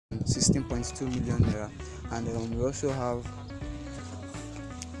16.2 million naira. And we also have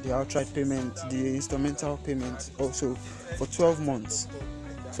the outright payment, the instrumental payment also for 12 months.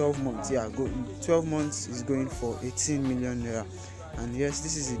 12 months, yeah, 12 months is going for 18 million naira. And yes,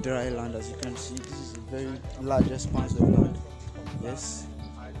 this is a dry land. As you can see, this is a very large expanse of land. Yes,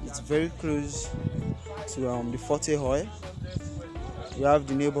 it's very close to the Forte Oil. We have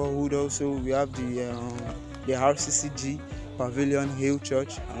the neighborhood also. We have the RCCG Pavilion Hill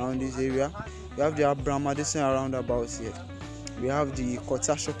Church around this area. We have the Abraham Madison roundabout here. We have the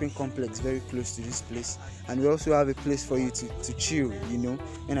Kota shopping complex very close to this place, and we also have a place for you to chill. You know,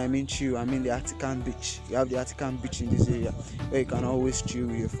 when I mean chill, I mean the Artican Beach. We have the Artican Beach in this area where you can always chill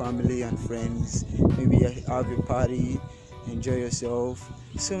with your family and friends. Maybe have a party, enjoy yourself.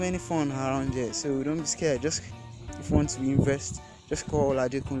 So many fun around there. So don't be scared. Just if you want to invest, just call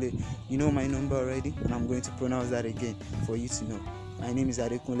Adekunle. You know my number already, and I'm going to pronounce that again for you to know. My name is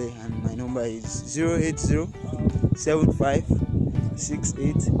Adekunle, and my number is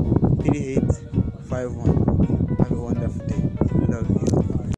 08075683851. Have a wonderful day. Love you.